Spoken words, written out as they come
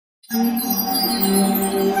ॐ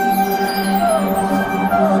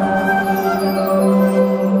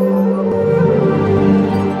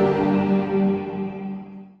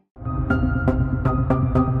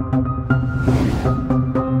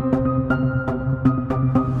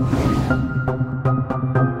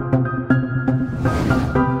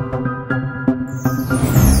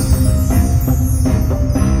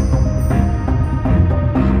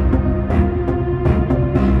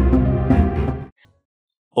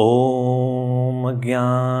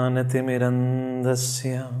ज्ञानतिमिरन्धस्य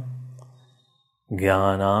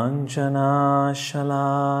ज्ञानाञ्जनाशलाकया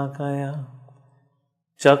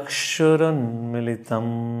चक्षुरुन्मिलितं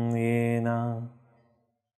येन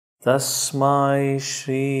तस्मै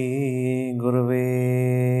श्रीगुरुवे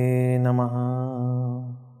नमः।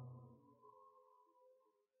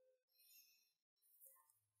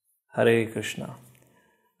 हरे कृष्णा।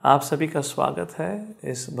 आप सभी का स्वागत है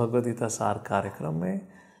इस भगवद गीता सार कार्यक्रम में।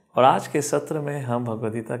 और आज के सत्र में हम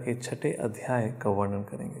भगवद गीता के 6ठे अध्याय का वर्णन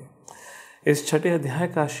करेंगे। इस 6ठे अध्याय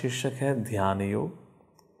का शीर्षक है ध्यान योग,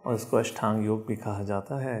 और इसको अष्टांग योग भी कहा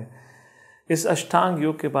जाता है। इस अष्टांग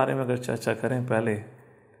योग के बारे में अगर चर्चा करें पहले,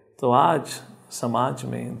 तो आज समाज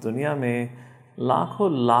में, दुनिया में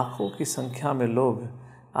लाखों लाखों की संख्या में लोग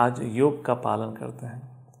आज योग का पालन करते हैं।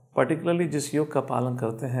 पर्टिकुलरली जिस योग का पालन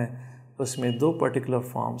करते हैं उसमें 2 पर्टिकुलर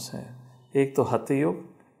फॉर्म्स हैं। एक तो हठ योग,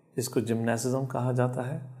 जिसको जिम्नासिज्म कहा जाता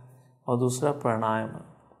है, और दूसरा प्राणायाम।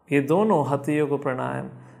 ये दोनों हठ योग और प्राणायाम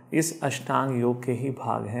इस अष्टांग योग के ही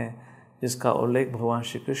भाग हैं, जिसका उल्लेख भगवान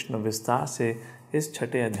श्री कृष्ण विस्तार से इस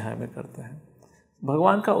 6ठे अध्याय में करते हैं।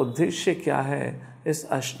 भगवान का उद्देश्य क्या है इस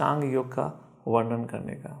अष्टांग योग का वर्णन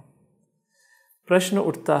करने का? प्रश्न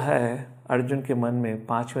उठता है अर्जुन के मन में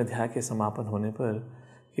 5वें अध्याय के समापन होने पर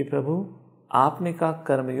कि प्रभु, आपने कहा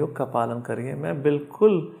कर्मयोग का पालन करिए, मैं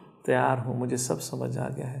बिल्कुल तैयार हूँ, मुझे सब समझ आ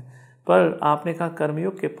गया है। पर आपने कहा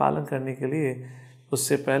कर्मयोग के पालन करने के लिए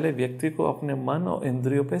उससे पहले व्यक्ति को अपने मन और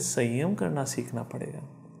इंद्रियों पे संयम करना सीखना पड़ेगा।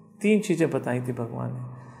 3 चीज़ें बताई थी भगवान ने।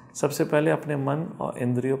 सबसे पहले अपने मन और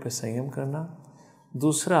इंद्रियों पे संयम करना,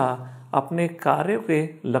 दूसरा अपने कार्य के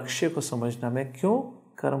लक्ष्य को समझना, मैं क्यों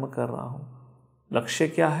कर्म कर रहा हूँ, लक्ष्य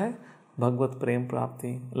क्या है, भगवत प्रेम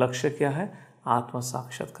प्राप्ति, लक्ष्य क्या है, आत्म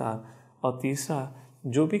साक्षात्कार, और तीसरा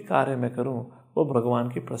जो भी कार्य मैं करूं वो भगवान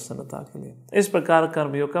की प्रसन्नता के लिए। इस प्रकार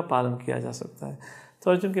कर्मयोग का पालन किया जा सकता है।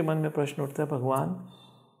 तो अर्जुन के मन में प्रश्न उठता है, भगवान,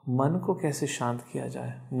 मन को कैसे शांत किया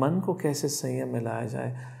जाए, मन को कैसे संयम में लाया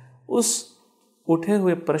जाए? उस उठे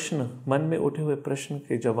हुए प्रश्न, मन में उठे हुए प्रश्न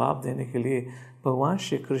के जवाब देने के लिए भगवान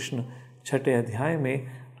श्री कृष्ण 6ठे अध्याय में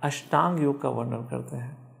अष्टांग योग का वर्णन करते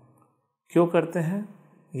हैं। क्यों करते हैं?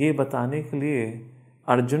 ये बताने के लिए,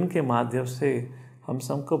 अर्जुन के माध्यम से हम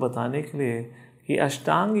सबको बताने के लिए कि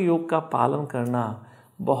अष्टांग योग का पालन करना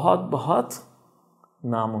बहुत बहुत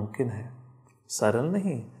नामुमकिन है, सरल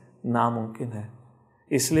नहीं, नामुमकिन है।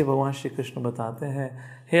 इसलिए भगवान श्री कृष्ण बताते हैं,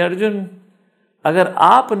 हे अर्जुन, अगर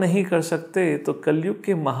आप नहीं कर सकते तो कलयुग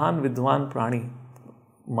के महान विद्वान प्राणी,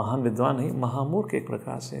 महान विद्वान नहीं, महामूर्ख एक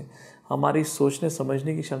प्रकार से, हमारी सोचने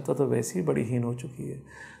समझने की क्षमता तो वैसे ही बड़ी हीन हो चुकी है।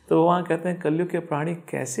 तो वहाँ कहते हैं कलयुग के प्राणी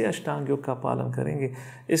कैसे अष्टांग योग का पालन करेंगे?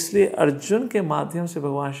 इसलिए अर्जुन के माध्यम से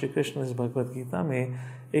भगवान श्री कृष्ण इस भगवद गीता में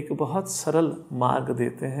एक बहुत सरल मार्ग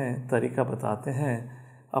देते हैं, तरीका बताते हैं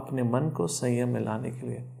अपने मन को संयम में लाने के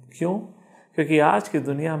लिए। क्यों? क्योंकि आज की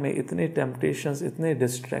दुनिया में इतने टेम्पटेशंस, इतने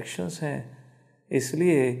डिस्ट्रैक्शंस हैं।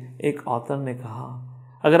 इसलिए एक ऑथर ने कहा,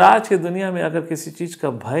 अगर आज की दुनिया में अगर किसी चीज़ का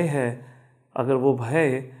भय है, अगर वो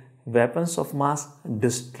भय वेपन्स ऑफ मास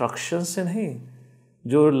डिस्ट्रक्शन से नहीं,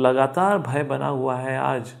 जो लगातार भय बना हुआ है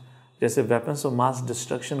आज, जैसे वेपन्स ऑफ मास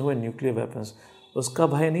डिस्ट्रक्शन हुए न्यूक्लियर वेपन्स, उसका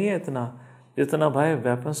भय नहीं है इतना जितना भय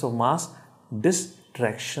वेपन्स ऑफ मास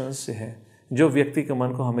डिस्ट्रैक्शन से है, जो व्यक्ति के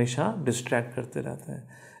मन को हमेशा डिस्ट्रैक्ट करते रहते हैं।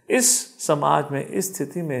 इस समाज में, इस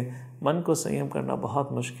स्थिति में मन को संयम करना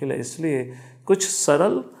बहुत मुश्किल है। इसलिए कुछ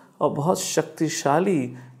सरल और बहुत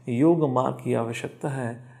शक्तिशाली योग मार्ग की आवश्यकता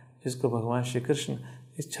है, जिसको भगवान श्री कृष्ण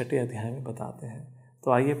इस 6ठे अध्याय में बताते हैं।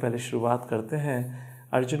 तो आइए पहले शुरुआत करते हैं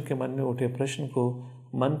अर्जुन के मन में उठे प्रश्न को,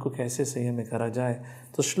 मन को कैसे संयम में करा जाए।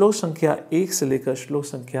 तो श्लोक संख्या 1 से लेकर श्लोक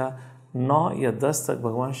संख्या 9 या 10 तक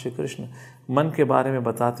भगवान श्री कृष्ण मन के बारे में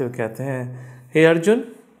बताते हुए कहते हैं, हे अर्जुन,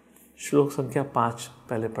 श्लोक संख्या 5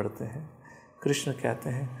 पहले पढ़ते हैं। कृष्ण कहते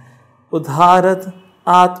हैं, उद्धारत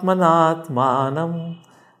आत्मनात्मानं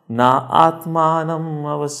ना आत्मानं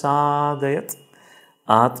अवसादयत्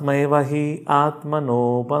आत्मैव हि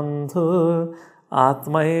आत्मनो बन्धुर्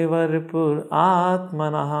आत्मैव रिपुर्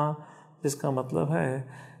आत्मनः। जिसका मतलब है,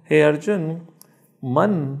 हे अर्जुन,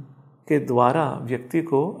 मन के द्वारा व्यक्ति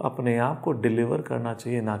को अपने आप को डिलीवर करना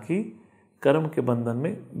चाहिए, ना कि कर्म के बंधन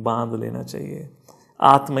में बांध लेना चाहिए।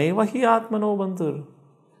 आत्मैव हि आत्मनो बन्धुर्,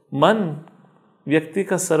 मन व्यक्ति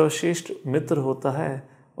का सर्वश्रेष्ठ मित्र होता है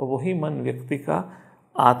और वही मन व्यक्ति का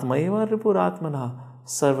आत्मैव रिपुरात्मना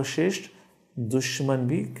सर्वश्रेष्ठ दुश्मन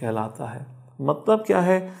भी कहलाता है। मतलब क्या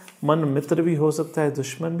है? मन मित्र भी हो सकता है,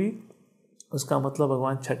 दुश्मन भी। उसका मतलब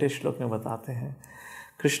भगवान छठे श्लोक में बताते हैं।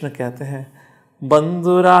 कृष्ण कहते हैं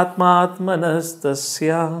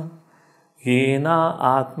बंधुरात्मात्मनस्तस्या येना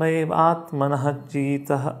आत्मैव आत्मनः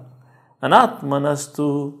जीतः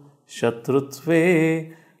अनात्मनस्तु शत्रुत्वे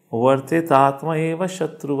वर्तितात्मैव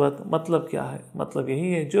शत्रुवत्। मतलब क्या है? मतलब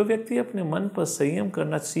यही है, जो व्यक्ति अपने मन पर संयम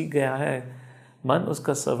करना सीख गया है, मन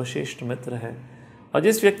उसका सर्वश्रेष्ठ मित्र है। और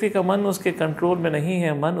जिस व्यक्ति का मन उसके कंट्रोल में नहीं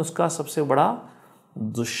है, मन उसका सबसे बड़ा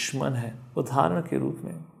दुश्मन है। उदाहरण के रूप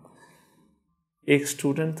में एक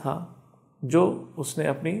स्टूडेंट था जो उसने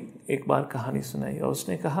अपनी एक बार कहानी सुनाई और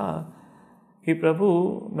उसने कहा कि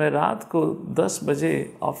प्रभु, मैं रात को 10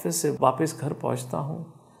 बजे ऑफिस से वापस घर पहुंचता हूं,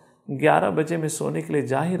 11 बजे मैं सोने के लिए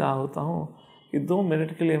जा ही रहा होता हूं कि 2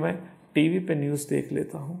 मिनट के लिए मैं टीवी पे न्यूज़ देख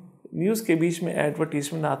लेता हूं। न्यूज़ के बीच में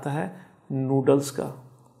एडवर्टीजमेंट आता है नूडल्स का।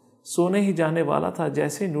 सोने ही जाने वाला था,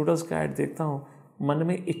 जैसे ही नूडल्स का ऐड देखता हूँ मन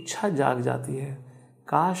में इच्छा जाग जाती है,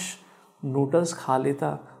 काश नूडल्स खा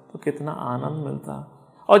लेता तो कितना आनंद मिलता।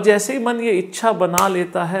 और जैसे ही मन ये इच्छा बना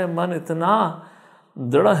लेता है, मन इतना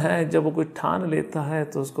दृढ़ है, जब वो कोई ठान लेता है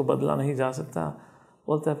तो उसको बदला नहीं जा सकता।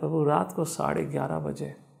 बोलता है प्रभु, रात को 11:30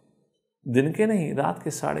 बजे, दिन के नहीं, रात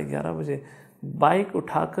के 11:30 बजे बाइक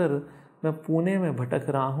उठाकर मैं पुणे में भटक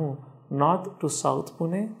रहा हूँ, north to south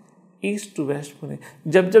Pune, east to west Pune.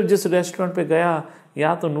 जब जिस रेस्टोरेंट पे गया,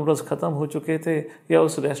 या तो नूडल्स ख़त्म हो चुके थे या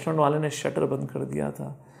उस रेस्टोरेंट वाले ने शटर बंद कर दिया था।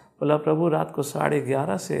 बोला प्रभु, रात को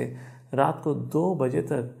 11:30 से रात को 2 बजे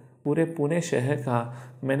तक पूरे पुणे शहर का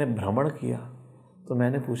मैंने भ्रमण किया। तो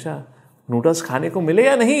मैंने पूछा नूडल्स खाने को मिले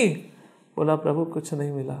या नहीं? बोला प्रभु, कुछ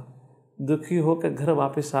नहीं मिला। दुखी होकर घर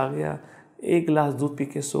वापस आ गया, 1 गिलास दूध पी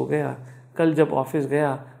के सो गया। कल जब ऑफिस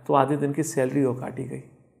गया तो आधे दिन की सैलरी वो काटी गई।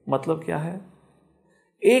 मतलब क्या है?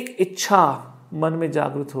 एक इच्छा मन में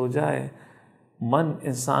जागृत हो जाए, मन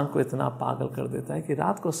इंसान को इतना पागल कर देता है कि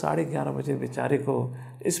रात को 11:30 बजे बेचारे को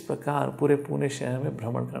इस प्रकार पूरे पुणे शहर में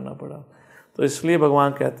भ्रमण करना पड़ा। तो इसलिए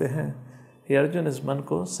भगवान कहते हैं कि अर्जुन, इस मन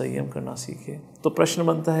को संयम करना सीखे। तो प्रश्न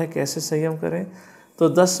बनता है कैसे संयम करें? तो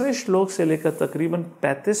 10वें श्लोक से लेकर तकरीबन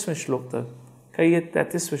 35वें श्लोक तक, कई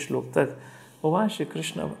 33वें श्लोक तक भगवान श्री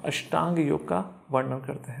कृष्ण अष्टांग योग का वर्णन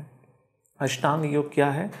करते हैं। अष्टांग योग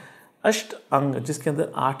क्या है? अष्ट अंग, जिसके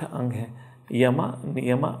अंदर 8 अंग हैं। यम,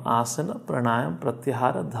 नियम, आसन, प्राणायाम,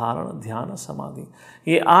 प्रत्याहार, धारण, ध्यान, समाधि।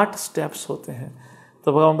 ये 8 स्टेप्स होते हैं।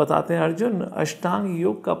 तो भगवान बताते हैं अर्जुन, अष्टांग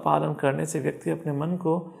योग का पालन करने से व्यक्ति अपने मन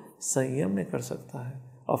को संयम में कर सकता है।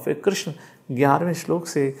 और फिर कृष्ण 11वें श्लोक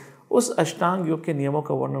से उस अष्टांग योग के नियमों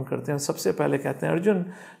का वर्णन करते हैं। सबसे पहले कहते हैं अर्जुन,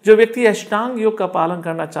 जो व्यक्ति अष्टांग योग का पालन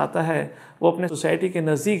करना चाहता है वो अपने सोसाइटी के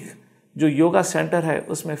नज़दीक जो योगा सेंटर है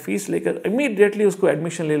उसमें फीस लेकर इमीडिएटली उसको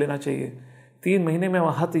एडमिशन ले लेना चाहिए। 3 महीने में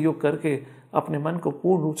वह हठ योग करके अपने मन को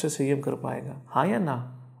पूर्ण रूप से संयम कर पाएगा। हाँ या ना?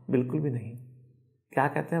 बिल्कुल भी नहीं। क्या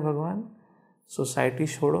कहते हैं भगवान? सोसाइटी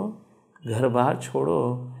छोड़ो, घर बार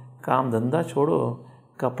छोड़ो, काम धंधा छोड़ो,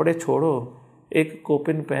 कपड़े छोड़ो, एक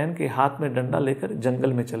कोपिन पहन के हाथ में डंडा लेकर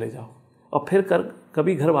जंगल में चले जाओ और फिर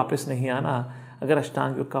कभी घर वापस नहीं आना, अगर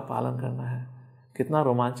अष्टांग योग का पालन करना है। कितना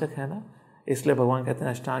रोमांचक है ना? इसलिए भगवान कहते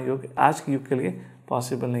हैं अष्टांग योग आज के युग के लिए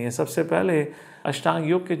पॉसिबल नहीं है। सबसे पहले अष्टांग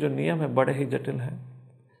योग के जो नियम है बड़े ही जटिल हैं।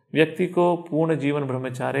 व्यक्ति को पूर्ण जीवन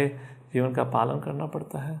ब्रह्मचार्य जीवन का पालन करना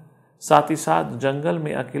पड़ता है। साथ ही साथ जंगल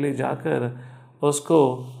में अकेले जाकर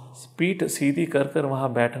उसको पीठ सीधी कर कर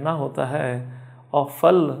वहाँ बैठना होता है और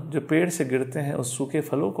फल जो पेड़ से गिरते हैं उस सूखे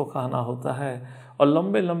फलों को खाना होता है और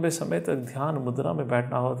लंबे लंबे समय तक ध्यान मुद्रा में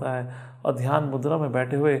बैठना होता है और ध्यान मुद्रा में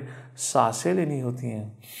बैठे हुए सांसें लेनी होती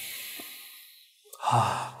हैं।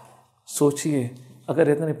 सोचिए, अगर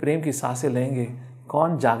इतने प्रेम की सांसें लेंगे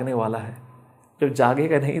कौन जागने वाला है? जब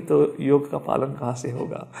जागेगा नहीं तो योग का पालन कहाँ से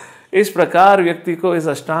होगा? इस प्रकार व्यक्ति को इस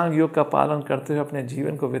अष्टांग योग का पालन करते हुए अपने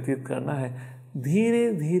जीवन को व्यतीत करना है।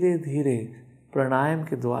 धीरे धीरे धीरे प्राणायाम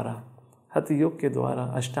के द्वारा, हठ योग के द्वारा,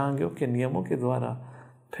 अष्टांग योग के नियमों के द्वारा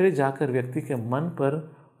फिर जाकर व्यक्ति के मन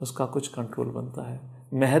पर उसका कुछ कंट्रोल बनता है।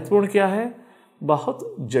 महत्वपूर्ण क्या है?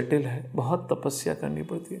 बहुत जटिल है, बहुत तपस्या करनी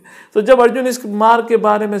पड़ती है। तो जब अर्जुन इस मार्ग के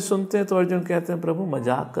बारे में सुनते हैं तो अर्जुन कहते हैं प्रभु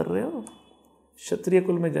मजाक कर रहे हो? क्षत्रिय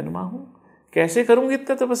कुल में जन्मा हूँ, कैसे करूँगी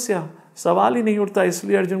इतना तपस्या? सवाल ही नहीं उठता।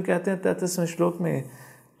 इसलिए अर्जुन कहते हैं 33वें श्लोक में,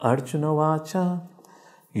 अर्जुन वाचा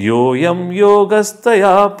योयम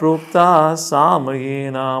योगस्तया प्रोक्ता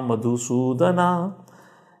सामयेना मधुसूदना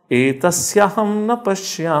एतस्याहं न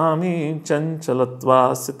पश्यामि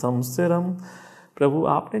चंचलत्वा स्थितं स्थिरम्। प्रभु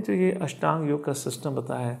आपने जो ये अष्टांग योग का सिस्टम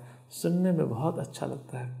बताया है सुनने में बहुत अच्छा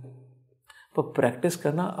लगता है, पर प्रैक्टिस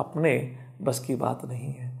करना अपने बस की बात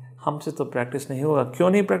नहीं है, हमसे तो प्रैक्टिस नहीं होगा। क्यों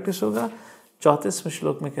नहीं प्रैक्टिस होगा? 34वें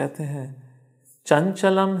श्लोक में कहते हैं,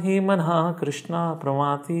 चंचलम ही मनः कृष्णा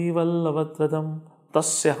प्रमाति वल्लभद्रदम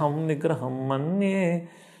तस्य हम निग्रहम मन्ये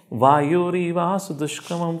वायुरीवासु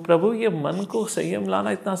दुष्कमम। प्रभु, ये मन को संयम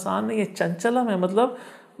लाना इतना आसान नहीं है, चंचलम है, मतलब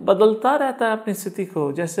बदलता रहता है अपनी स्थिति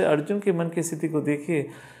को। जैसे अर्जुन के मन की स्थिति को देखिए,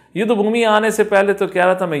 युद्ध भूमि आने से पहले तो कह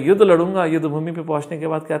रहा था मैं युद्ध लड़ूंगा, युद्ध भूमि पे पहुंचने के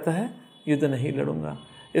बाद कहता है युद्ध नहीं लड़ूंगा।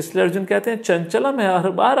 इसलिए अर्जुन कहते हैं चंचलम है, हर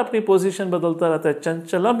बार अपनी पोजीशन बदलता रहता है।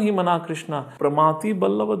 चंचलम ही मना कृष्णा प्रमाति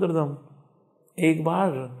बल्लभद्रदम। एक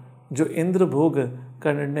बार जो इंद्र भोग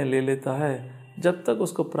का निर्णय ले लेता है, जब तक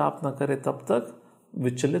उसको प्राप्त न करे तब तक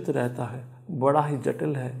विचलित रहता है, बड़ा ही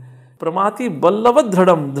जटिल है। प्रमाति बल्लभ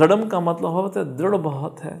दृढ़म, दृढ़म का मतलब होता है दृढ़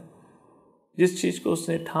बहुत है। जिस चीज़ को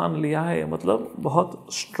उसने ठान लिया है मतलब बहुत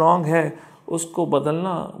स्ट्रांग है, उसको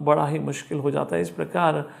बदलना बड़ा ही मुश्किल हो जाता है। इस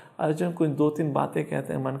प्रकार अर्जुन को 2-3 बातें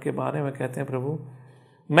कहते हैं मन के बारे में, कहते हैं प्रभु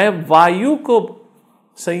मैं वायु को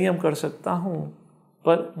संयम कर सकता हूँ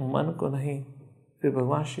पर मन को नहीं। फिर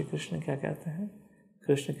भगवान श्री कृष्ण क्या कहते हैं?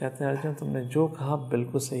 कृष्ण कहते हैं अर्जुन तुमने जो कहा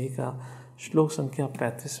बिल्कुल सही कहा। श्लोक संख्या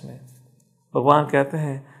 35 में भगवान कहते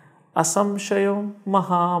हैं असंशयो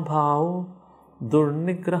महाभाव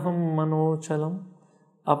दुर्निग्रहम मनोचलम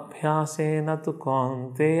अभ्यासेन तु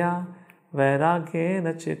कौन्तेया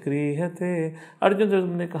वैराग्येन च गृह्यते। अर्जुन जो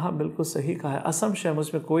तुमने कहा बिल्कुल सही कहा है, असंशय,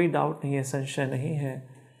 उसमें कोई डाउट नहीं है, संशय नहीं है।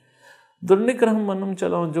 दुर्निग्रहम मनम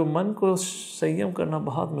चलो, जो मन को संयम करना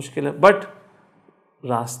बहुत मुश्किल है, बट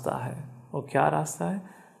रास्ता है। वो क्या रास्ता है?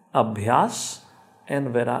 अभ्यास एंड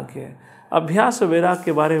वैराग्य। अभ्यास और वैराग्य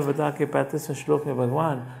के बारे में बता के 35वें श्लोक में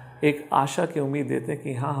भगवान एक आशा की उम्मीद देते हैं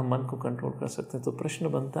कि हाँ हम मन को कंट्रोल कर सकते हैं। तो प्रश्न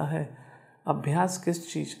बनता है अभ्यास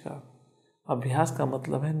किस चीज़ का? अभ्यास का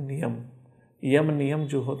मतलब है नियम, यम नियम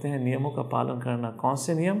जो होते हैं, नियमों का पालन करना। कौन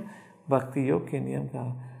से नियम? भक्ति योग के नियम का।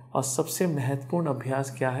 और सबसे महत्वपूर्ण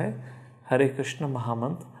अभ्यास क्या है? हरे कृष्ण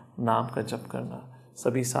महामंत्र नाम का जप करना।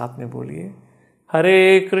 सभी साथ में बोलिए,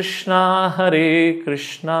 हरे कृष्णा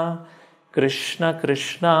कृष्ण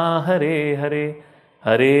कृष्णा हरे हरे,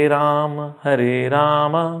 हरे राम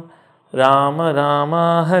राम राम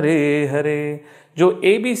हरे हरे। जो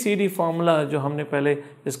ABCD फॉर्मूला जो हमने पहले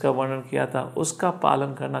इसका वर्णन किया था, उसका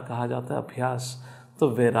पालन करना कहा जाता है अभ्यास। तो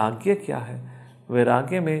वैराग्य क्या है?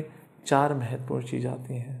 वैराग्य में 4 महत्वपूर्ण चीज़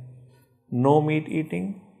आती हैं। No meat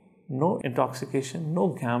eating, no intoxication, no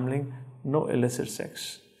gambling, no illicit sex.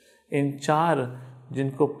 इन 4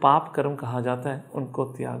 जिनको पाप कर्म कहा जाता है उनको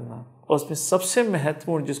त्यागना। और उसमें सबसे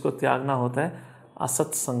महत्वपूर्ण जिसको त्यागना होता है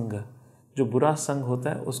असत्संग, जो बुरा संग होता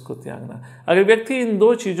है उसको त्यागना। अगर व्यक्ति इन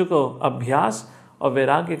 2 चीज़ों को, अभ्यास और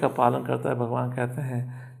वैराग्य का पालन करता है, भगवान कहते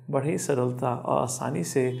हैं बड़ी सरलता और आसानी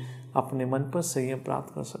से अपने मन पर संयम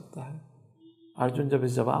प्राप्त कर सकता है। अर्जुन जब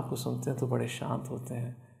इस जवाब को सुनते हैं तो बड़े शांत होते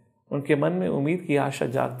हैं। उनके मन में उम्मीद की आशा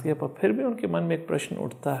जागती है, पर फिर भी उनके मन में एक प्रश्न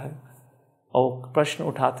उठता है और प्रश्न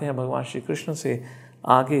उठाते हैं भगवान श्री कृष्ण से।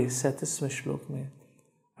 आगे 37वें श्लोक में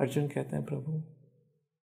अर्जुन कहते हैं प्रभु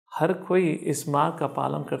हर कोई इस मार्ग का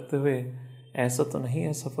पालन करते हुए ऐसा तो नहीं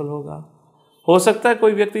है सफल होगा। हो सकता है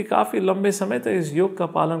कोई व्यक्ति काफ़ी लंबे समय तक इस योग का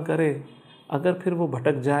पालन करे, अगर फिर वो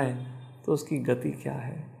भटक जाए तो उसकी गति क्या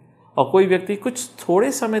है? और कोई व्यक्ति कुछ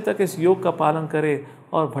थोड़े समय तक इस योग का पालन करे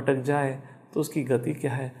और भटक जाए तो उसकी गति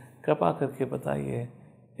क्या है? कृपा करके बताइए।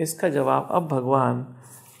 इसका जवाब अब भगवान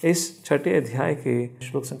इस 6ठे अध्याय के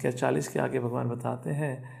श्लोक संख्या 40 के आगे भगवान बताते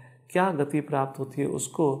हैं। क्या गति प्राप्त होती है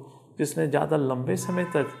उसको जिसने ज़्यादा लंबे समय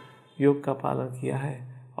तक योग का पालन किया है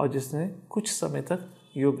और जिसने कुछ समय तक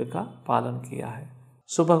योग का पालन किया है।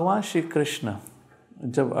 सो भगवान श्री कृष्ण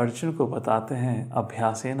जब अर्जुन को बताते हैं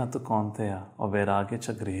अभ्यासेन तु कौन्तेय और वैराग्य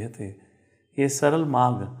च गृह्यते, ये सरल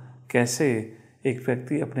मार्ग कैसे एक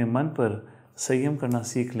व्यक्ति अपने मन पर संयम करना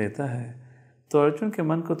सीख लेता है, तो अर्जुन के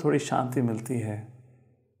मन को थोड़ी शांति मिलती है,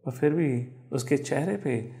 और फिर भी उसके चेहरे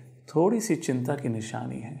पे थोड़ी सी चिंता की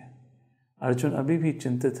निशानी है। अर्जुन अभी भी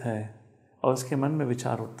चिंतित है और उसके मन में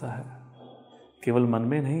विचार उठता है। केवल मन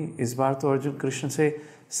में नहीं, इस बार तो अर्जुन कृष्ण से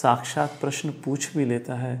साक्षात प्रश्न पूछ भी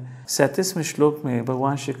लेता है। 37वें श्लोक में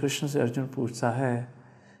भगवान श्री कृष्ण से अर्जुन पूछता है,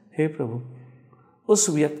 हे प्रभु, उस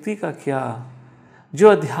व्यक्ति का क्या जो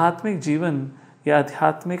आध्यात्मिक जीवन या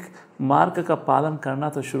आध्यात्मिक मार्ग का पालन करना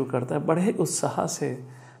तो शुरू करता है बड़े उत्साह से,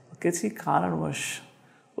 किसी कारणवश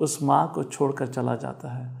उस मार्ग को छोड़कर चला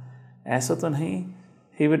जाता है। ऐसा तो नहीं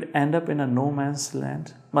he would end up in a no man's land,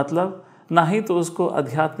 मतलब ना ही तो उसको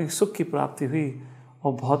आध्यात्मिक सुख की प्राप्ति हुई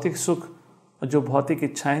और भौतिक सुख, जो भौतिक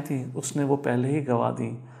इच्छाएं थी उसने वो पहले ही गंवा दी।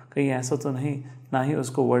 कहीं ऐसा तो नहीं ना ही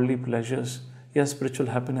उसको वर्ल्डली प्लेजर्स या स्पिरिचुअल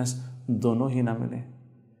हैप्पीनेस दोनों ही ना मिले।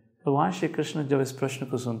 भगवान श्री कृष्ण जब इस प्रश्न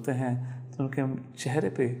को सुनते हैं तो उनके चेहरे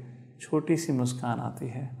पे छोटी सी मुस्कान आती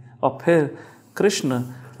है। और फिर कृष्ण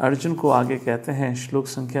अर्जुन को आगे कहते हैं श्लोक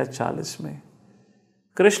संख्या 40 में,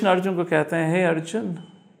 कृष्ण अर्जुन को कहते हैं, हे अर्जुन,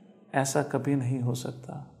 ऐसा कभी नहीं हो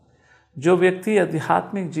सकता। जो व्यक्ति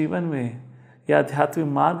आध्यात्मिक जीवन में या आध्यात्मिक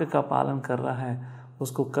मार्ग का पालन कर रहा है,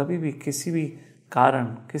 उसको कभी भी किसी भी कारण,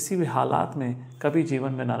 किसी भी हालात में कभी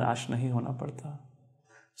जीवन में निराश नहीं होना पड़ता।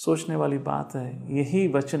 सोचने वाली बात है, यही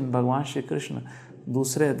वचन भगवान श्री कृष्ण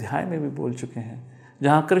दूसरे अध्याय में भी बोल चुके हैं,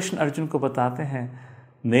 जहाँ कृष्ण अर्जुन को बताते हैं,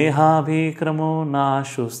 नेहाभिक्रमो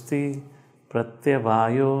नाशुस्ति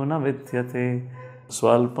प्रत्यवायो न विद्यते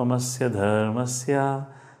स्वल्पमस्य धर्मस्य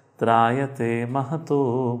त्रायते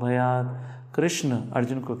महतो भयात्। कृष्ण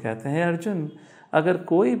अर्जुन को कहते हैं, अर्जुन, अगर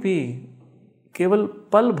कोई भी केवल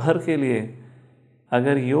पल भर के लिए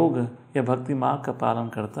अगर योग या भक्ति मार्ग का पालन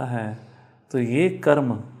करता है, तो ये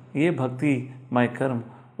कर्म, ये भक्तिमय कर्म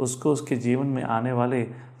उसको उसके जीवन में आने वाले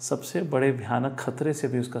सबसे बड़े भयानक खतरे से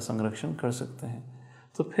भी उसका संरक्षण कर सकते हैं।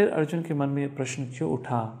 तो फिर अर्जुन के मन में ये प्रश्न क्यों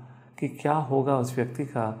उठा कि क्या होगा उस व्यक्ति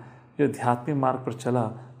का जो आध्यात्मिक मार्ग पर चला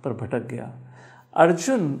पर भटक गया।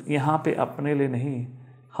 अर्जुन यहाँ पे अपने लिए नहीं,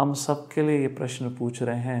 हम सब के लिए ये प्रश्न पूछ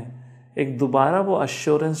रहे हैं। एक दोबारा वो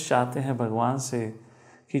अश्योरेंस चाहते हैं भगवान से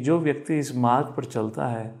कि जो व्यक्ति इस मार्ग पर चलता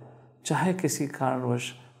है, चाहे किसी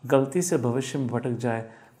कारणवश गलती से भविष्य में भटक जाए,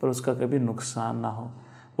 पर उसका कभी नुकसान ना हो।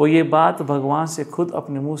 वो ये बात भगवान से खुद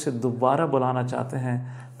अपने मुंह से दोबारा बुलाना चाहते हैं,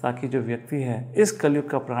 ताकि जो व्यक्ति है, इस कलयुग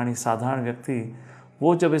का प्राणी, साधारण व्यक्ति,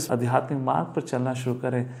 वो जब इस आध्यात्मिक मार्ग पर चलना शुरू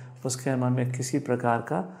करे, उसके मन में किसी प्रकार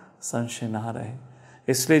का संशय ना रहे।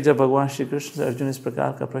 इसलिए जब भगवान श्री कृष्ण से अर्जुन इस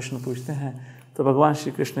प्रकार का प्रश्न पूछते हैं, तो भगवान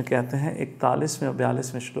श्री कृष्ण कहते हैं 41वें और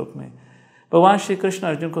 42वें श्लोक में, भगवान श्री कृष्ण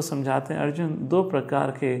अर्जुन को समझाते हैं, अर्जुन, दो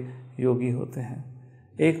प्रकार के योगी होते हैं।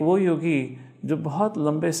 एक वो योगी जो बहुत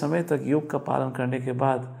लंबे समय तक योग का पालन करने के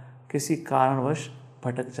बाद किसी कारणवश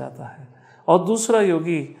भटक जाता है, और दूसरा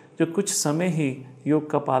योगी जो कुछ समय ही योग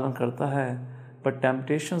का पालन करता है, पर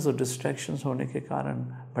टेम्पटेशंस और डिस्ट्रैक्शंस होने के कारण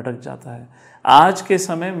भटक जाता है। आज के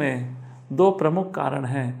समय में दो प्रमुख कारण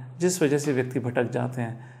हैं जिस वजह से व्यक्ति भटक जाते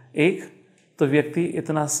हैं। एक तो व्यक्ति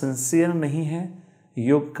इतना सिंसियर नहीं है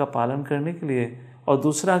योग का पालन करने के लिए, और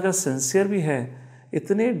दूसरा अगर सिंसियर भी है,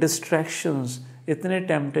 इतने डिस्ट्रैक्शंस, इतने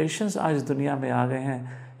टेम्पटेशंस आज दुनिया में आ गए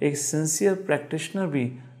हैं, एक सिंसियर प्रैक्टिशनर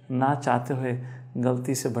भी ना चाहते हुए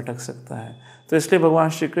गलती से भटक सकता है। तो इसलिए भगवान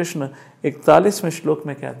श्री कृष्ण 41वें श्लोक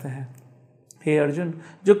में कहते हैं, हे अर्जुन,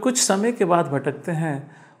 जो कुछ समय के बाद भटकते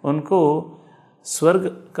हैं उनको स्वर्ग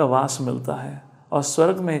का वास मिलता है, और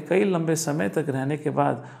स्वर्ग में कई लंबे समय तक रहने के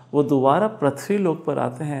बाद वो दोबारा पृथ्वी लोक पर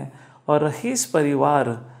आते हैं और रईस परिवार,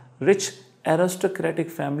 रिच एरिस्टोक्रेटिक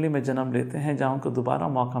फैमिली में जन्म लेते हैं, जहाँ उनको दोबारा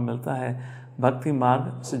मौका मिलता है भक्ति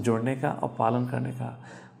मार्ग से जुड़ने का और पालन करने का।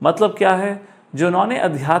 मतलब क्या है, जो उन्होंने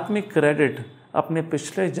आध्यात्मिक क्रेडिट अपने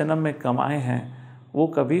पिछले जन्म में कमाए हैं, वो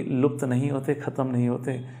कभी लुप्त नहीं होते, ख़त्म नहीं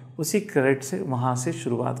होते, उसी क्रेडिट से वहाँ से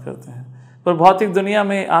शुरुआत करते हैं। पर भौतिक दुनिया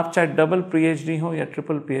में आप चाहे डबल PhD हो या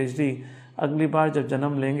ट्रिपल PhD, अगली बार जब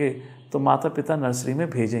जन्म लेंगे तो माता पिता नर्सरी में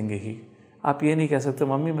भेजेंगे ही। आप ये नहीं कह सकते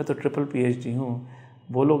मम्मी मैं तो ट्रिपल PhD हूँ,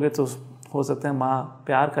 बोलोगे तो हो सकता है माँ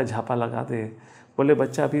प्यार का झापा लगा दे, बोले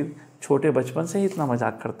बच्चा अभी छोटे बचपन से ही इतना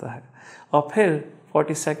मजाक करता है। और फिर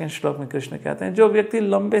 42वें श्लोक में कृष्ण कहते हैं, जो व्यक्ति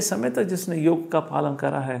लंबे समय तक जिसने योग का पालन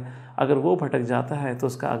करा है, अगर वो भटक जाता है तो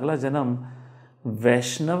उसका अगला जन्म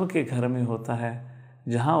वैष्णव के घर में होता है,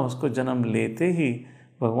 जहाँ उसको जन्म लेते ही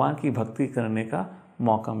भगवान की भक्ति करने का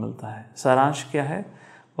मौका मिलता है। सारांश क्या है,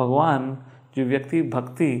 भगवान जो व्यक्ति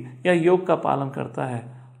भक्ति या योग का पालन करता है,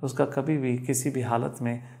 उसका कभी भी किसी भी हालत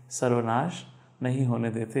में सर्वनाश नहीं होने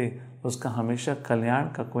देते, उसका हमेशा कल्याण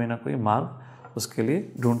का कोई ना कोई मार्ग उसके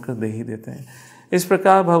लिए ढूंढ कर दे ही देते हैं। इस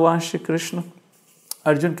प्रकार भगवान श्री कृष्ण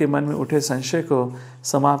अर्जुन के मन में उठे संशय को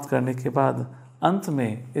समाप्त करने के बाद अंत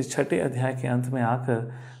में, इस छठे अध्याय के अंत में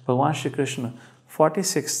आकर भगवान श्री कृष्ण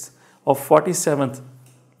 46 और 47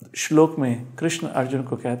 श्लोक में कृष्ण अर्जुन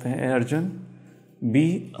को कहते हैं, अर्जुन,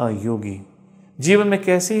 बी अ योगी। जीवन में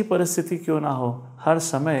कैसी ही परिस्थिति क्यों ना हो, हर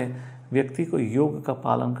समय व्यक्ति को योग का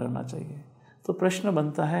पालन करना चाहिए। तो प्रश्न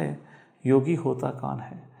बनता है, योगी होता कौन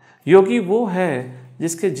है? योगी वो है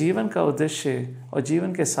जिसके जीवन का उद्देश्य और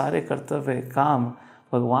जीवन के सारे कर्तव्य काम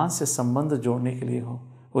भगवान से संबंध जोड़ने के लिए हो।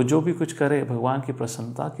 वो जो भी कुछ करे भगवान की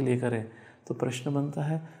प्रसन्नता के लिए करे। तो प्रश्न बनता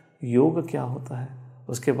है, योग क्या होता है?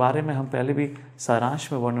 उसके बारे में हम पहले भी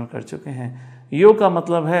सारांश में वर्णन कर चुके हैं। योग का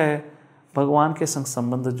मतलब है भगवान के संग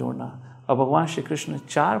संबंध जोड़ना, और भगवान श्री कृष्ण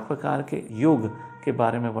 4 प्रकार के योग के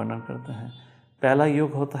बारे में वर्णन करते हैं। पहला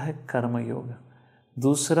योग होता है कर्म योग,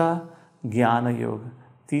 दूसरा ज्ञान योग,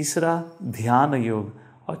 तीसरा ध्यान योग,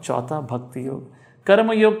 और चौथा भक्ति योग।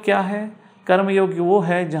 कर्म योग क्या है? कर्म योग वो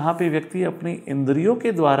है जहाँ पे व्यक्ति अपनी इंद्रियों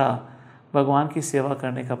के द्वारा भगवान की सेवा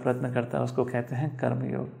करने का प्रयत्न करता है, उसको कहते हैं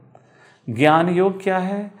कर्मयोग। ज्ञान योग क्या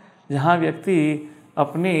है? जहाँ व्यक्ति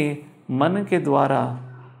अपने मन के द्वारा,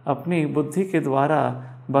 अपनी बुद्धि के द्वारा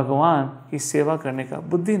भगवान की सेवा करने का,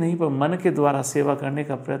 बुद्धि नहीं पर मन के द्वारा सेवा करने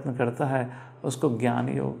का प्रयत्न करता है, उसको ज्ञान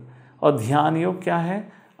योग। और ध्यान योग क्या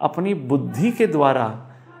है? अपनी बुद्धि के द्वारा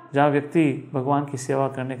जहाँ व्यक्ति भगवान की सेवा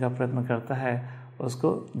करने का प्रयत्न करता है,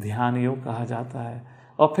 उसको ध्यान योग कहा जाता है।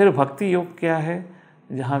 और फिर भक्ति योग क्या है?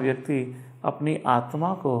 जहाँ व्यक्ति अपनी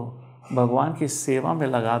आत्मा को भगवान की सेवा में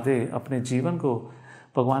लगा दे, अपने जीवन को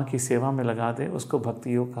भगवान की सेवा में लगा दे, उसको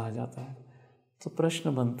भक्ति योग कहा जाता है। तो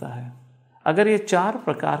प्रश्न बनता है, अगर ये 4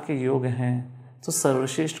 प्रकार के योग हैं तो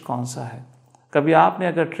सर्वश्रेष्ठ कौन सा है? कभी आपने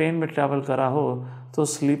अगर ट्रेन में ट्रैवल करा हो तो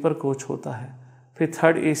स्लीपर कोच होता है, फिर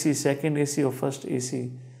 3rd AC, 2nd AC और 1st AC।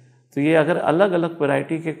 तो ये अगर अलग अलग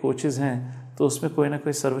वैरायटी के कोचेज़ हैं तो उसमें कोई ना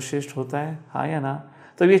कोई सर्वश्रेष्ठ होता है, हाँ या ना?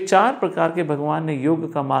 तो ये 4 प्रकार के भगवान ने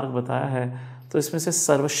योग का मार्ग बताया है, तो इसमें से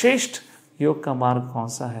सर्वश्रेष्ठ योग का मार्ग कौन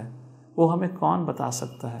सा है? वो हमें कौन बता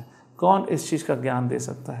सकता है? कौन इस चीज़ का ज्ञान दे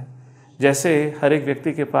सकता है? जैसे हर एक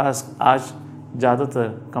व्यक्ति के पास आज ज़्यादातर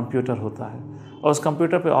कंप्यूटर होता है और उस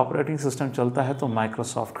कंप्यूटर पे ऑपरेटिंग सिस्टम चलता है तो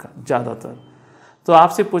माइक्रोसॉफ्ट का ज़्यादातर। तो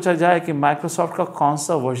आपसे पूछा जाए कि माइक्रोसॉफ्ट का कौन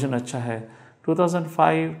सा वर्जन अच्छा है,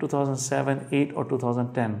 2005, 2007, 8 और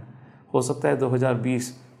 2010, हो सकता है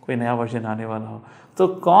 2020 कोई नया वर्जन आने वाला हो, तो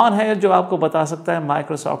कौन है जो आपको बता सकता है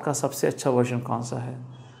माइक्रोसॉफ्ट का सबसे अच्छा वर्जन कौन सा है?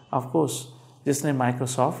 ऑफ कोर्स जिसने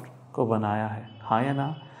माइक्रोसॉफ्ट को बनाया है, हाँ या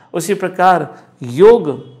ना? उसी प्रकार योग,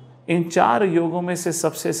 इन 4 योगों में से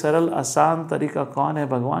सबसे सरल आसान तरीका कौन है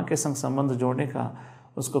भगवान के संग संबंध जोड़ने का?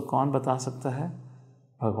 उसको कौन बता सकता है?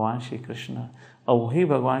 भगवान श्री कृष्ण। और वही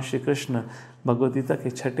भगवान श्री कृष्ण भगवद गीता के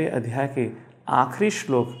 6ठे अध्याय के आखिरी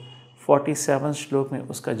श्लोक 47 श्लोक में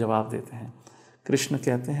उसका जवाब देते हैं। कृष्ण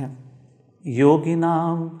कहते हैं,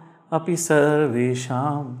 योगिनाम अपि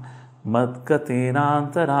सर्वेषां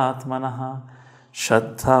मद्गतेनान्तरात्मनः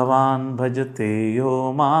श्रद्धावान भजते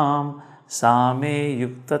यो माम सामे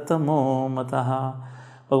युक्ततमो मतः।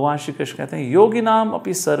 भगवान श्री कृष्ण कहते हैं, योगिनाम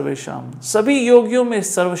अपि सर्वेषां, सभी योगियों में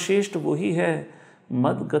सर्वश्रेष्ठ वही है,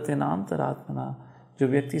 मद्गतेनान्तरात्मना, जो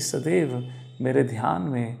व्यक्ति सदैव मेरे ध्यान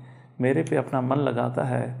में, मेरे पे अपना मन लगाता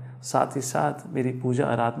है, साथ ही साथ मेरी पूजा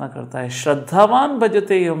आराधना करता है। श्रद्धावान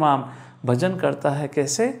भजते यो माम, भजन करता है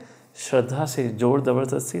कैसे? श्रद्धा से, जोर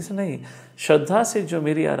ज़बरदस्ती से नहीं, श्रद्धा से जो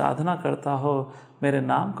मेरी आराधना करता हो, मेरे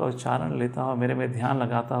नाम का उच्चारण लेता हो, मेरे में ध्यान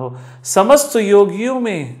लगाता हो, समस्त योगियों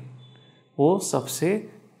में वो सबसे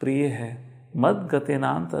प्रिय है।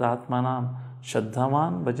 मद्गतेनान्तरात्मानां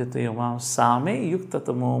श्रद्धावान भजते यो माम सामे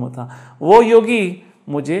युक्ततमो मतः, वो योगी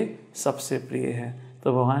मुझे सबसे प्रिय है।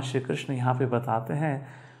 तो भगवान श्री कृष्ण यहाँ पे बताते हैं,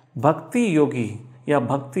 भक्ति योगी या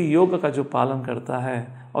भक्ति योग का जो पालन करता है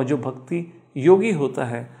और जो भक्ति योगी होता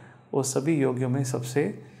है, वो सभी योगियों में सबसे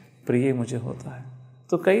प्रिय मुझे होता है।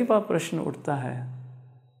 तो कई बार प्रश्न उठता है,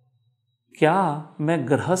 क्या मैं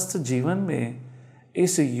गृहस्थ जीवन में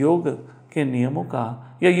इस योग के नियमों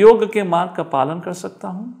का या योग के मार्ग का पालन कर सकता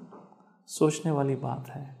हूँ? सोचने वाली बात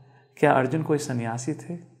है। क्या अर्जुन कोई सन्यासी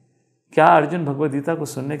थे? क्या अर्जुन भगवद गीता को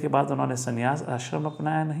सुनने के बाद उन्होंने सन्यास आश्रम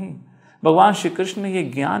अपनाया? नहीं। भगवान श्री कृष्ण ने ये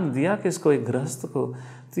ज्ञान दिया किसको? एक गृहस्थ को।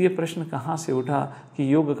 तो ये प्रश्न कहाँ से उठा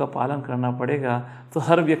कि योग का पालन करना पड़ेगा, तो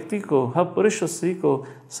हर व्यक्ति को, हर पुरुष और स्त्री को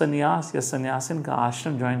सन्यास या सन्यासिन का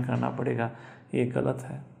आश्रम ज्वाइन करना पड़ेगा? ये गलत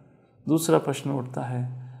है। दूसरा प्रश्न उठता है,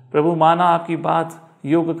 प्रभु माना आपकी बात,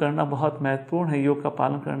 योग करना बहुत महत्वपूर्ण है, योग का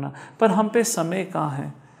पालन करना, पर हम पे समय कहाँ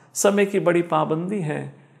है? समय की बड़ी पाबंदी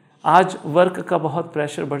है। आज वर्क का बहुत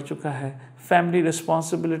प्रेशर बढ़ चुका है, फैमिली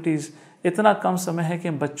रिस्पॉन्सिबिलिटीज़, इतना कम समय है कि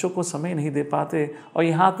हम बच्चों को समय नहीं दे पाते। और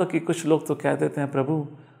यहाँ तक कि कुछ लोग तो कह देते हैं, प्रभु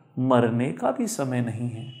मरने का भी समय नहीं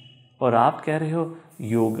है और आप कह रहे हो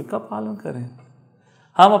योग का पालन करें।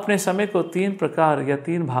 हम अपने समय को 3 प्रकार या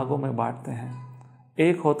 3 भागों में बांटते हैं।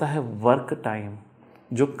 एक होता है वर्क टाइम,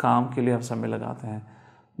 जो काम के लिए हम समय लगाते हैं।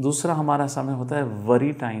 दूसरा हमारा समय होता है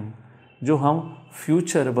वरी टाइम, जो हम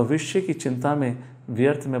फ्यूचर, भविष्य की चिंता में,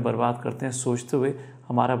 व्यर्थ में बर्बाद करते हैं, सोचते हुए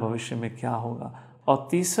हमारा भविष्य में क्या होगा। और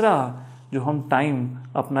तीसरा जो हम टाइम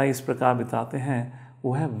अपना इस प्रकार बिताते हैं,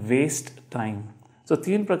 वो है वेस्ट टाइम। तो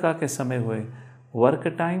 3 प्रकार के समय हुए, work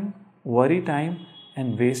time, worry time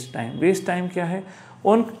and waste time. Waste time क्या है?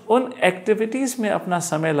 उन एक्टिविटीज़ में अपना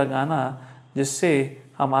समय लगाना जिससे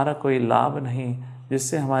हमारा कोई लाभ नहीं,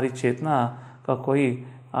 जिससे हमारी चेतना का कोई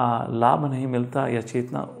लाभ नहीं मिलता, या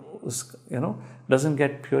चेतना उस डजंट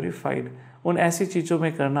गेट प्योरीफाइड। उन ऐसी चीज़ों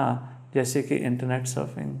में करना जैसे कि इंटरनेट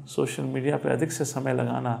सर्फिंग, सोशल मीडिया पर अधिक से समय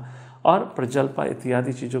लगाना और प्रजल्पा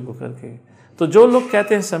इत्यादि चीज़ों को करके। तो जो लोग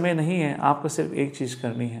कहते हैं समय नहीं है, आपको सिर्फ एक चीज़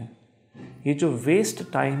करनी है, ये जो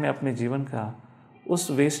वेस्ट टाइम है अपने जीवन का,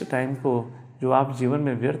 उस वेस्ट टाइम को जो आप जीवन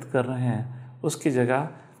में व्यर्थ कर रहे हैं उसकी जगह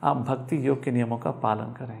आप भक्ति योग के नियमों का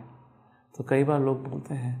पालन करें। तो कई बार लोग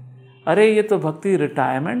बोलते हैं अरे ये तो भक्ति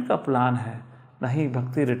रिटायरमेंट का प्लान है। नहीं,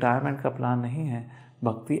 भक्ति रिटायरमेंट का प्लान नहीं है।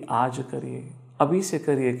 भक्ति आज करिए, अभी से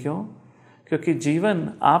करिए। क्यों? क्योंकि जीवन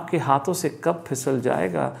आपके हाथों से कब फिसल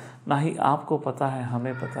जाएगा ना ही आपको पता है,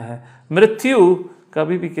 हमें पता है। मृत्यु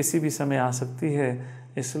कभी भी किसी भी समय आ सकती है।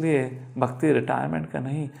 इसलिए भक्ति रिटायरमेंट का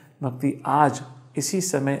नहीं, भक्ति आज इसी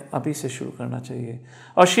समय अभी से शुरू करना चाहिए।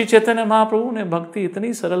 और श्री चैतन्य महाप्रभु ने भक्ति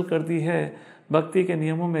इतनी सरल कर दी है। भक्ति के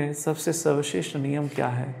नियमों में सबसे सर्वश्रेष्ठ नियम क्या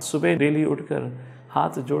है? सुबह डेली उठकर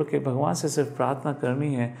हाथ जोड़ के भगवान से सिर्फ प्रार्थना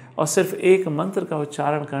करनी है और सिर्फ एक मंत्र का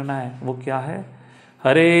उच्चारण करना है। वो क्या है?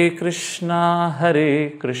 हरे कृष्णा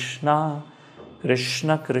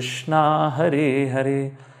कृष्ण कृष्णा हरे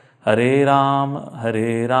हरे, हरे राम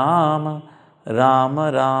राम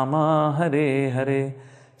राम हरे हरे।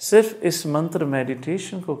 सिर्फ इस मंत्र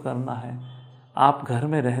मेडिटेशन को करना है। आप घर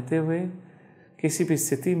में रहते हुए किसी भी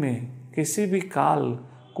स्थिति में, किसी भी काल,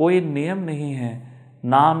 कोई नियम नहीं है।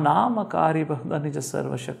 नाम अकारी बहुधा निज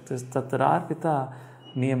सर्वशक्ति तत्रार्पिता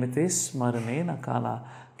नियमिते स्मरणे न काला।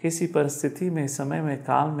 किसी परिस्थिति में, समय में,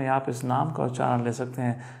 काल में आप इस नाम का उच्चारण ले सकते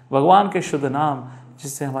हैं, भगवान के शुद्ध नाम,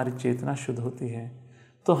 जिससे हमारी चेतना शुद्ध होती है।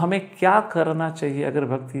 तो हमें क्या करना चाहिए अगर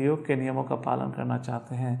भक्ति योग के नियमों का पालन करना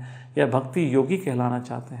चाहते हैं या भक्ति योगी कहलाना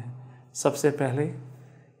चाहते हैं? सबसे पहले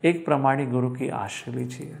एक प्रामाणिक गुरु की आश्रय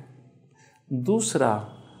लीजिए। दूसरा,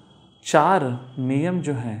 4 नियम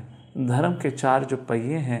जो हैं, धर्म के 4 जो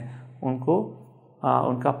पहिए हैं,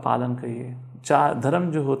 उनका पालन करिए।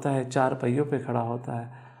 धर्म जो होता है 4 पहियों पे खड़ा होता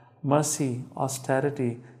है। Mercy, austerity,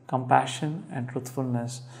 compassion and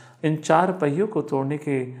truthfulness. इन 4 पहियों को तोड़ने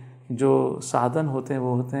के जो साधन होते हैं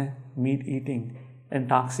वो होते हैं meat eating,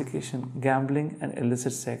 intoxication, gambling and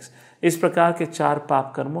illicit sex. इस प्रकार के 4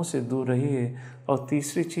 पाप कर्मों से दूर रहिए। और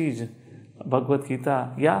तीसरी चीज़, भगवद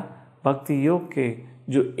गीता या भक्ति योग के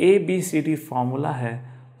जो ABCD फॉर्मूला है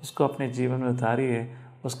उसको अपने जीवन में उतारिए,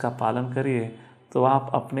 उसका पालन करिए। तो आप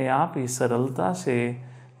अपने आप ही सरलता से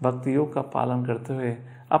भक्ति योग का पालन करते हुए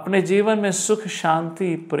अपने जीवन में सुख,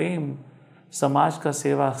 शांति, प्रेम, समाज का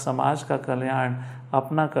सेवा, समाज का कल्याण,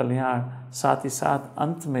 अपना कल्याण, साथ ही साथ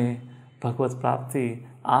अंत में भगवत प्राप्ति,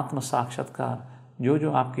 आत्म साक्षात्कार,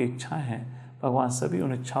 जो आपकी इच्छाएं हैं भगवान सभी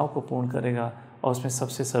उन इच्छाओं को पूर्ण करेगा। और उसमें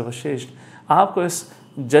सबसे सर्वश्रेष्ठ आपको इस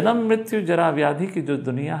जन्म मृत्यु जरा व्याधि की जो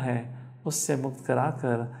दुनिया है उससे मुक्त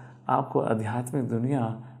कराकर आपको आध्यात्मिक दुनिया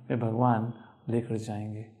में भगवान लेकर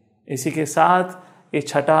जाएंगे। इसी के साथ ये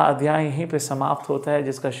 6ठा अध्याय यहीं पे समाप्त होता है,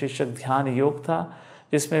 जिसका शीर्षक ध्यान योग था,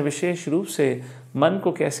 जिसमें विशेष रूप से मन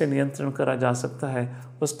को कैसे नियंत्रण करा जा सकता है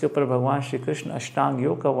उसके ऊपर भगवान श्री कृष्ण अष्टांग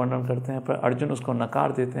योग का वर्णन करते हैं। पर अर्जुन उसको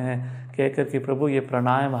नकार देते हैं, कहकर कि प्रभु ये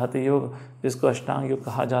प्राणायाम, हठ योग, जिसको अष्टांग योग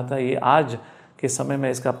कहा जाता है, ये आज के समय में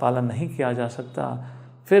इसका पालन नहीं किया जा सकता।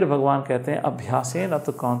 फिर भगवान कहते हैं अभ्यासेन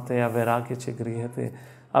अतु कौन्तेय वैराग्य च गृह्यते।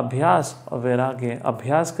 अभ्यास और वैराग्य,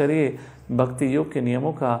 अभ्यास करिए भक्ति योग के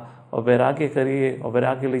नियमों का और वैराग्य करिए और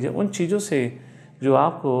वैराग्य लीजिए उन चीज़ों से जो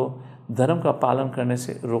आपको धर्म का पालन करने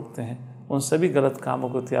से रोकते हैं। उन सभी गलत कामों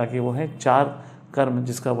को त्यागिए। वो हैं 4 कर्म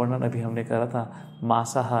जिसका वर्णन अभी हमने करा था,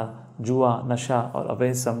 मांसाहार, जुआ, नशा और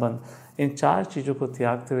अवैध संबंध। इन 4 चीज़ों को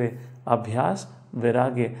त्यागते हुए अभ्यास,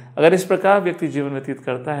 वैराग्य, अगर इस प्रकार व्यक्ति जीवन व्यतीत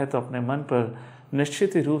करता है तो अपने मन पर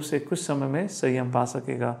निश्चित ही रूप से कुछ समय में संयम पा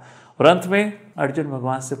सकेगा। और अंत में अर्जुन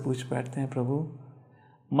भगवान से पूछ बैठते हैं, प्रभु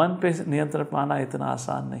मन पे नियंत्रण पाना इतना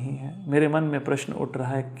आसान नहीं है। मेरे मन में प्रश्न उठ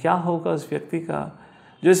रहा है, क्या होगा उस व्यक्ति का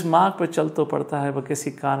जो इस मार्ग पर चल तो पड़ता है, वह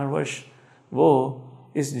किसी कारणवश वो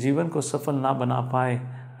इस जीवन को सफल ना बना पाए,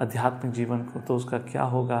 आध्यात्मिक जीवन को, तो उसका क्या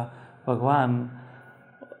होगा। भगवान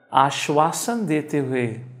आश्वासन देते हुए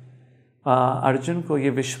अर्जुन को ये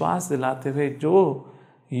विश्वास दिलाते हुए जो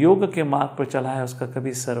योग के मार्ग पर चला है उसका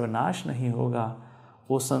कभी सर्वनाश नहीं होगा,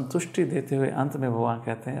 वो संतुष्टि देते हुए अंत में भगवान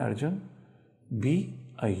कहते हैं, अर्जुन बी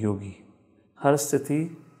अ योगी। हर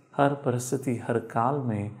स्थिति, हर परिस्थिति, हर काल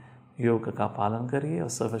में योग का पालन करिए। और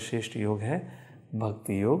सर्वश्रेष्ठ योग है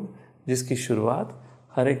भक्ति योग, जिसकी शुरुआत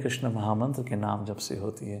हरे कृष्ण महामंत्र के नाम जप से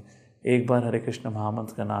होती है। एक बार हरे कृष्ण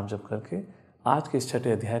महामंत्र का नाम जप करके आज के इस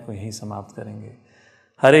 6ठे अध्याय को यहीं समाप्त करेंगे।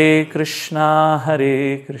 हरे कृष्णा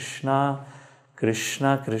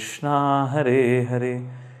कृष्णा कृष्णा हरे हरे,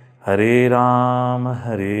 हरे राम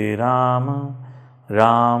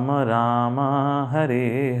राम राम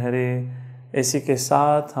हरे हरे। इसी के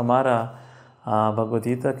साथ हमारा भगवद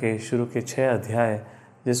गीता के शुरू के 6 अध्याय,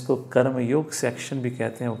 जिसको कर्म योग सेक्शन भी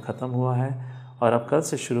कहते हैं, वो ख़त्म हुआ है। और अब कल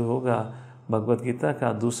से शुरू होगा भगवद गीता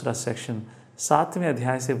का दूसरा सेक्शन, 7वें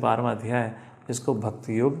अध्याय से 12वां अध्याय, जिसको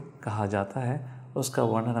भक्ति योग कहा जाता है। उसका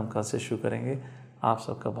वर्णन हम कल से शुरू करेंगे। आप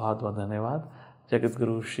सबका बहुत बहुत धन्यवाद। जगत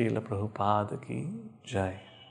गुरु श्रील प्रभुपाद की जय।